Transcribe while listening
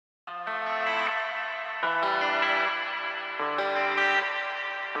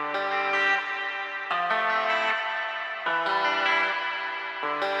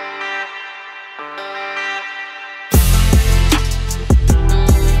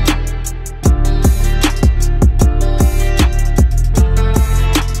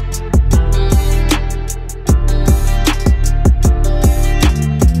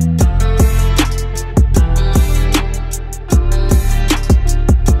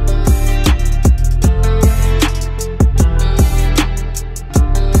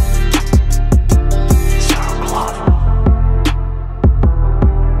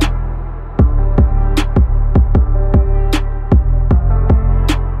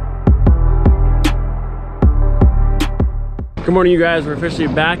Good morning, you guys. We're officially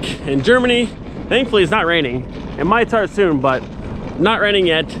back in Germany. Thankfully, it's not raining. It might start soon, but not raining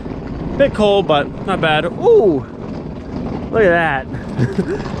yet. Bit cold, but not bad. Ooh, look at that.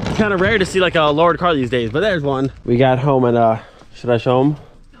 It's kind of rare to see like a lowered car these days, but there's one. We got home and should I show them?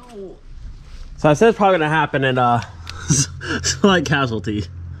 No. So I said it's probably gonna happen and slight casualty.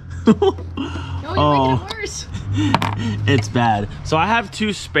 No, you're making it worse. It's bad. So I have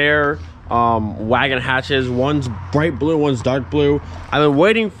two spare wagon hatches. One's bright blue, one's dark blue. I've been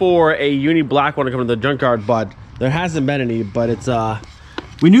waiting for a uni black one to come to the junkyard, but there hasn't been any. But it's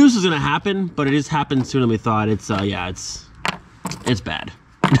we knew this was gonna happen, but it just happened sooner than we thought. It's yeah, it's bad.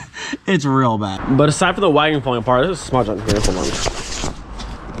 It's real bad. But aside from the wagon falling apart, there's a smudge on here. Hold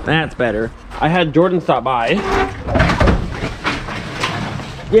on. That's better. I had Jordan stop by.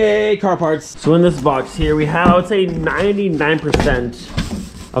 Yay, car parts. So in this box here we have, I would say 99%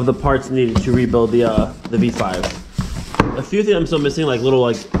 of the parts needed to rebuild the V5. A few things I'm still missing, like little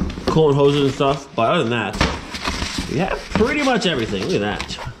like coolant hoses and stuff, but other than that, we have pretty much everything. Look at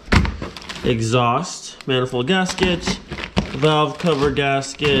that. Exhaust, manifold gasket, valve cover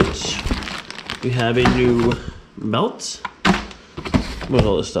gasket. We have a new belt. What's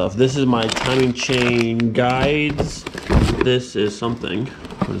all this stuff? This is my timing chain guides. This is something.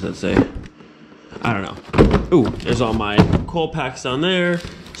 What does that say? I don't know. Ooh, there's all my coil packs down there.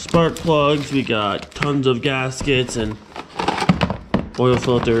 Spark plugs, we got tons of gaskets and oil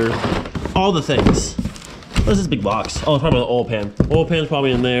filter, all the things. What's this big box? Oh, it's probably the oil pan. Oil pan's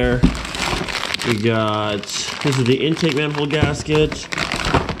probably in there. We got, this is the intake manifold gasket.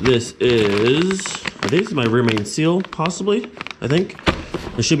 This is, I think this is my rear main seal, possibly, I think.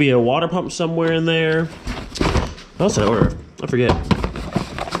 There should be a water pump somewhere in there. What else did I order? I forget.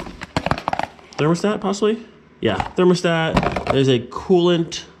 Thermostat, possibly? Yeah, thermostat. There's a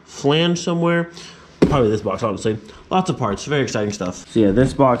coolant flange somewhere. Probably this box, obviously. Lots of parts, very exciting stuff. So yeah,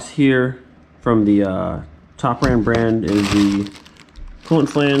 this box here from the Top brand is the coolant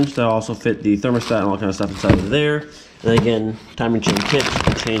flange. That'll also fit the thermostat and all kind of stuff inside of there. And again, timing chain kit, you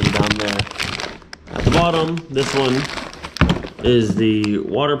can change it down there. At the bottom, this one is the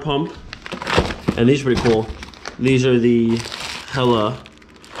water pump. And these are pretty cool. These are the Hella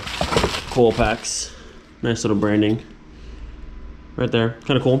coil packs. Nice little branding right there,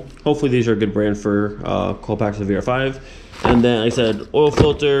 kind of cool. Hopefully these are a good brand for coil packs of VR5. And then, like I said, oil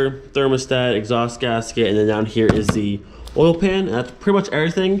filter, thermostat, exhaust gasket, and then down here is the oil pan. And that's pretty much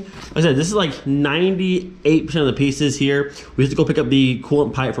everything. Like I said, this is like 98% of the pieces here. We have to go pick up the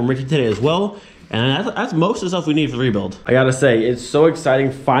coolant pipe from Ricky today as well. And that's most of the stuff we need for the rebuild. I gotta say, it's so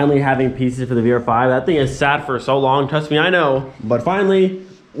exciting finally having pieces for the VR5. That thing is sat for so long, trust me, I know. But finally,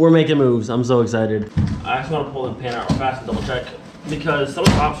 we're making moves. I'm so excited. I actually want to pull the pan out real fast and double check, because some of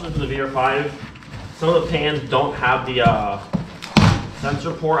the options for the VR5, some of the pans don't have the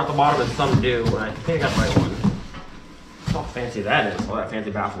sensor port at the bottom and some do, and I think I got the right one. Look how fancy that is, all that fancy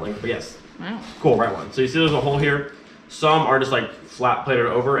baffling, but yes. Wow. Cool, right one. So you see there's a hole here. Some are just like flat plated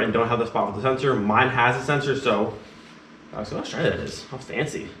over and don't have the spot with the sensor. Mine has a sensor, so let's try that is. How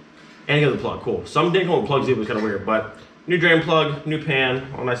fancy. And you get the plug, cool. Some didn't come with plugs, it was kind of weird, but new drain plug, new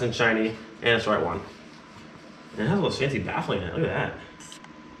pan, all nice and shiny, and it's the right one. And it has a little fancy baffling in it, look at that.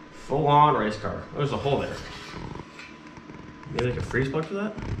 Full on race car. Oh, there's a hole there. Maybe like a freeze plug for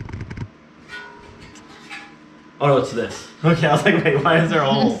that? Oh no, it's this. Okay, I was like, wait, why is there a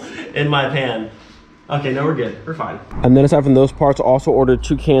hole in my pan? Okay, no, we're good. We're fine. And then aside from those parts, I also ordered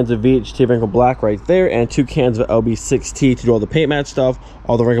 2 cans of VHT Wrinkle Black right there and 2 cans of LB6T to do all the paint match stuff.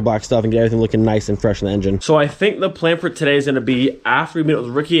 all the wrinkle black stuff and get everything looking nice and fresh in the engine. So I think the plan for today is gonna be, after we meet up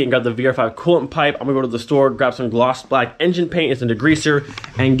with Ricky and grab the VR5 coolant pipe, I'm gonna go to the store, grab some gloss black engine paint and some degreaser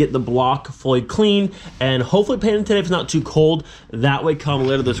and get the block fully clean and hopefully paint it today if it's not too cold. That way come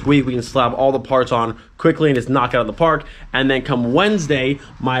later this week, we can slap all the parts on quickly and just knock it out of the park. And then come Wednesday,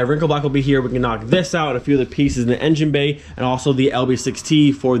 my wrinkle block will be here. We can knock this out and a few of the pieces in the engine bay and also the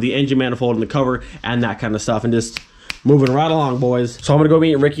LB6T for the engine manifold and the cover and that kind of stuff, and just moving right along, boys. So I'm gonna go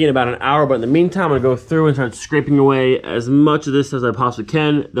meet Ricky in about an hour, but in the meantime, I'm gonna go through and start scraping away as much of this as I possibly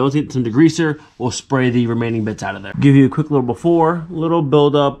can. Then once we get some degreaser, we'll spray the remaining bits out of there. Give you a quick little before, little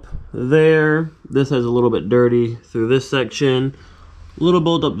build up there. This is a little bit dirty through this section. Little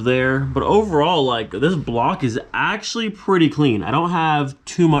build up there, but overall, like, this block is actually pretty clean. I don't have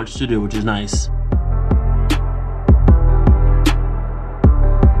too much to do, which is nice.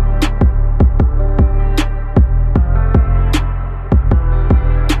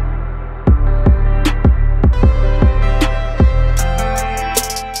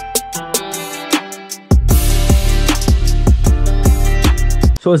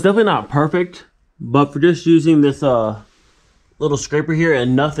 So it's definitely not perfect, but for just using this little scraper here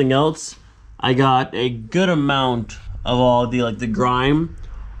and nothing else, I got a good amount of all the grime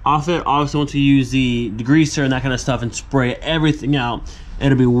off it. Obviously, once we use the degreaser and that kind of stuff and spray everything out,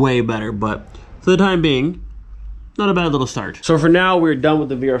 it'll be way better. But for the time being, not a bad little start. So for now, we're done with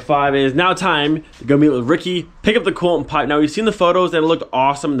the VR5. It is now time to go meet with Ricky, pick up the coolant pipe. Now, we've seen the photos and it looked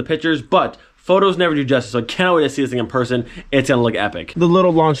awesome in the pictures, but photos never do justice, so I can't wait to see this thing in person. It's gonna look epic. The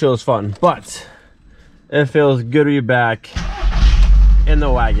little launch show is fun, but it feels good to be back in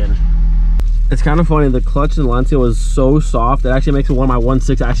the wagon. It's kind of funny, the clutch and lancia was so soft, it actually makes one of my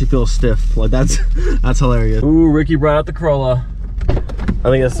 1.6 actually feel stiff. Like, that's hilarious. Ooh, Ricky brought out the Corolla.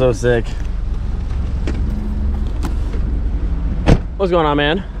 I think that's so sick. What's going on,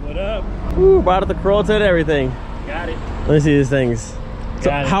 man? What up? Ooh, brought out the Corolla and everything. Got it. Let me see these things. So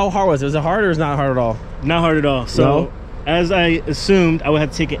how hard was it? Was it hard or was it not hard at all? Not hard at all. So as I assumed, I would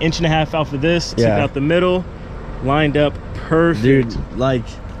have to take 1.5 inches out for this, take out the middle, lined up perfect. Dude, like,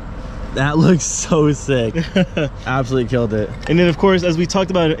 that looks so sick. Absolutely killed it. And then of course, as we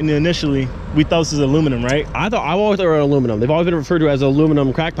talked about initially, we thought this was aluminum, right? I've always thought it was aluminum. They've always been referred to as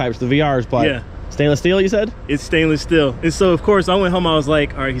aluminum crack pipes, the VRs, but yeah. Stainless steel, you said? It's stainless steel. And so of course I went home, I was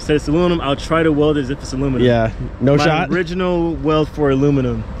like, all right, he said it's aluminum, I'll try to weld it as if it's aluminum. Yeah, no shot? My original weld for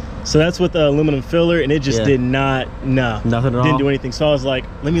aluminum. So that's with the aluminum filler, and it just did not, nothing at all. Didn't do anything. So I was like,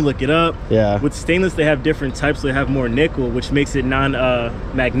 let me look it up. Yeah. With stainless, they have different types. So they have more nickel, which makes it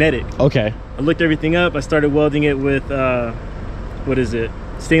non-magnetic. Okay. I looked everything up. I started welding it with, what is it?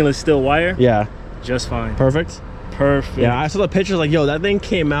 Stainless steel wire. Yeah. Just fine. Perfect? Perfect. Yeah, I saw the pictures, like, yo, that thing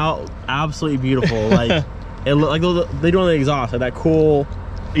came out absolutely beautiful. Like, it looked like they do on the exhaust, like that cool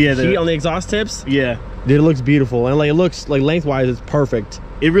heat on the exhaust tips. Yeah. Dude, it looks beautiful. And like, it looks like lengthwise, it's perfect.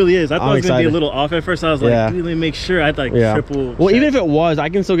 It really is. I thought it was gonna be a little off at first. I was like, dude, let me make sure. I'd like triple. Well, even if it was, I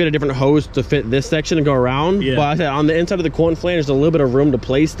can still get a different hose to fit this section and go around. Yeah. But I said on the inside of the coolant flange, there's a little bit of room to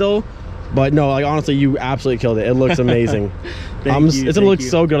play still. But no, like, honestly, you absolutely killed it. It looks amazing. It's gonna look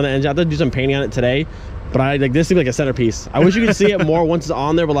so good on the engine. I have to do some painting on it today. But this seems like a centerpiece. I wish you could see it more once it's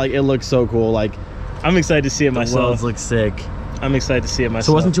on there, but like, it looks so cool. Like, I'm excited to see it myself. The welds look sick. I'm excited to see it myself.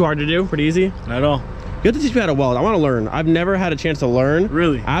 So it wasn't too hard to do? Pretty easy? Not at all. You have to teach me how to weld. I want to learn. I've never had a chance to learn.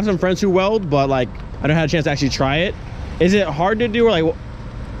 Really? I have some friends who weld, but like, I never had a chance to actually try it. Is it hard to do, or like?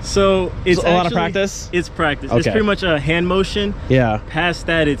 So it's a lot of practice. It's practice. Okay. It's pretty much a hand motion. Yeah. Past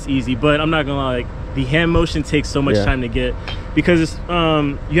that, it's easy. But I'm not gonna lie, like, the hand motion takes so much time to get, because it's,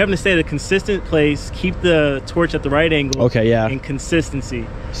 you have to stay at a consistent place, keep the torch at the right angle. Okay. Yeah. And consistency.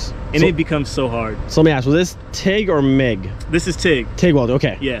 And it becomes so hard. So let me ask, was this TIG or MIG? This is TIG. TIG weld.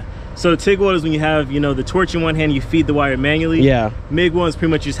 Okay. Yeah. So TIG weld is when you have, you know, the torch in one hand, you feed the wire manually. Yeah. MIG one is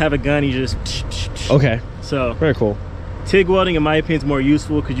pretty much you just have a gun, you just. Okay. So. Very cool. TIG welding, in my opinion, is more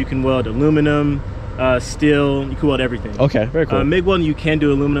useful because you can weld aluminum, steel, you can weld everything. Okay, very cool. MIG welding, you can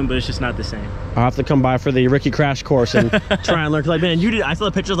do aluminum, but it's just not the same. I'll have to come by for the Ricky crash course and try and learn. Cause like, man, I saw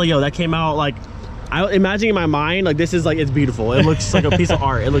the pictures, like, yo, that came out, like, I imagine in my mind, like, this is like, it's beautiful. It looks like a piece of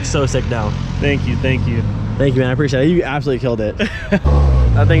art. It looks so sick now. Thank you, thank you. Thank you, man. I appreciate it. You absolutely killed it.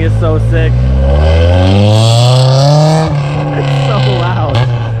 That thing is so sick. It's so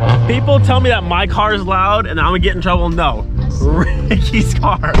loud. People tell me that my car is loud and I'm gonna get in trouble. No, Ricky's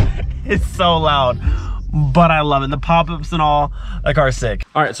car is so loud, but I love it. The pop-ups and all, that car's sick.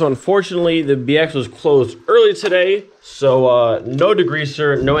 All right, so unfortunately the BX was closed early today, so no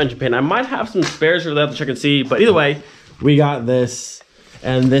degreaser, no engine paint. I might have some spares for that to check and see, but either way, we got this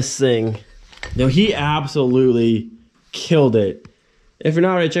and this thing. You know, he absolutely killed it If you're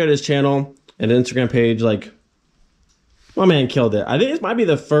not already, check out his channel and Instagram page. Like, my man killed it. I think this might be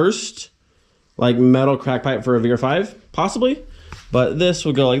the first like metal crack pipe for a VR5, possibly. But this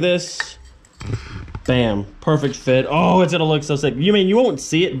will go like this. Bam, perfect fit. Oh, it's gonna look so sick. You won't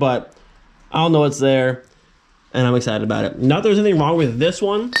see it, but I'll know it's there, and I'm excited about it. Not that there's anything wrong with this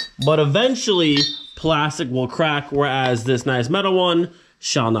one, but eventually plastic will crack, whereas this nice metal one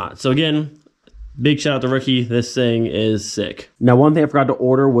shall not. So again, big shout out to Ricky. This thing is sick. Now, one thing I forgot to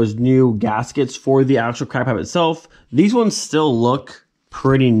order was new gaskets for the actual crack pipe itself. These ones still look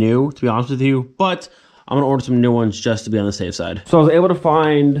pretty new, to be honest with you, but I'm gonna order some new ones just to be on the safe side. So I was able to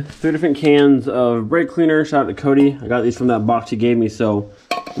find 3 different cans of brake cleaner. Shout out to Cody. I got these from that box he gave me. So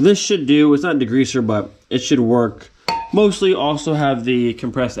this should do, it's not degreaser, but it should work. Mostly also have the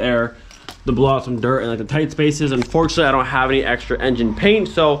compressed air to blow out some dirt and like the tight spaces. Unfortunately, I don't have any extra engine paint,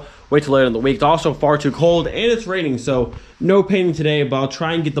 so wait till later in the week. It's also far too cold and it's raining, so no painting today, but I'll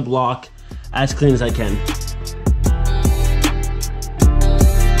try and get the block as clean as I can.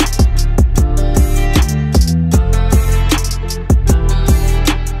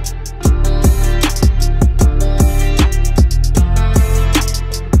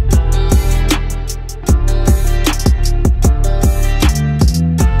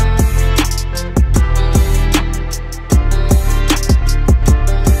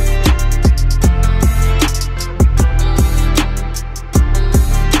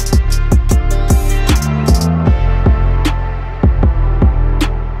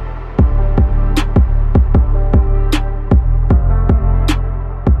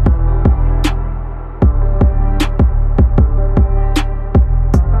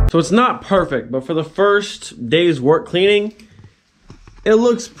 So it's not perfect, but for the first day's work cleaning, it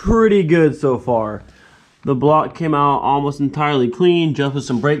looks pretty good so far. The block came out almost entirely clean, just with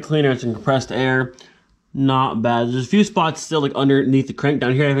some brake cleaner and some compressed air. Not bad. There's a few spots still like underneath the crank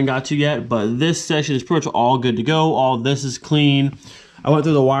down here I haven't got to yet, but this section is pretty much all good to go. All of this is clean. I went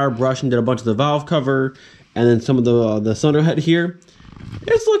through the wire brush and did a bunch of the valve cover and then some of the cylinder head here.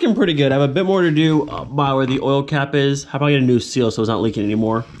 It's looking pretty good. I have a bit more to do by where the oil cap is. I'll probably get a new seal so it's not leaking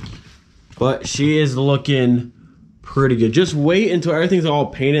anymore. But she is looking pretty good. Just wait until everything's all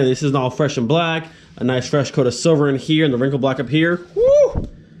painted. This is all fresh and black. A nice fresh coat of silver in here and the wrinkle black up here. Woo!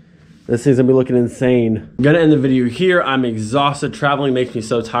 This thing's gonna be looking insane. I'm gonna end the video here. I'm exhausted. Traveling makes me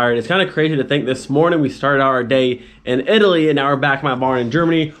so tired. It's kind of crazy to think this morning we started our day in Italy and now we're back in my barn in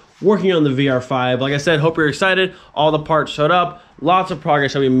Germany working on the VR5. Like I said, hope you're excited. All the parts showed up. Lots of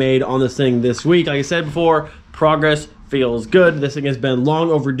progress shall be made on this thing this week. Like I said before, progress feels good. This thing has been long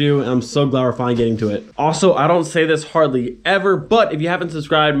overdue and I'm so glad we're finally getting to it. Also, I don't say this hardly ever, but if you haven't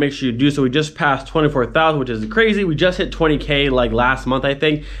subscribed, make sure you do so. We just passed 24,000, which is crazy. We just hit 20K like last month, I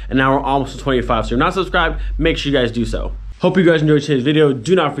think, and now we're almost to 25. So if you're not subscribed, make sure you guys do so. Hope you guys enjoyed today's video.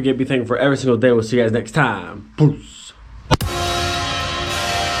 Do not forget to be thankful for every single day. We'll see you guys next time. Peace.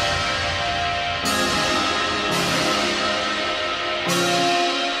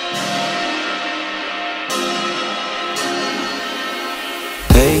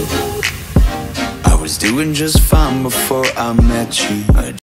 Doing just fine before I met you.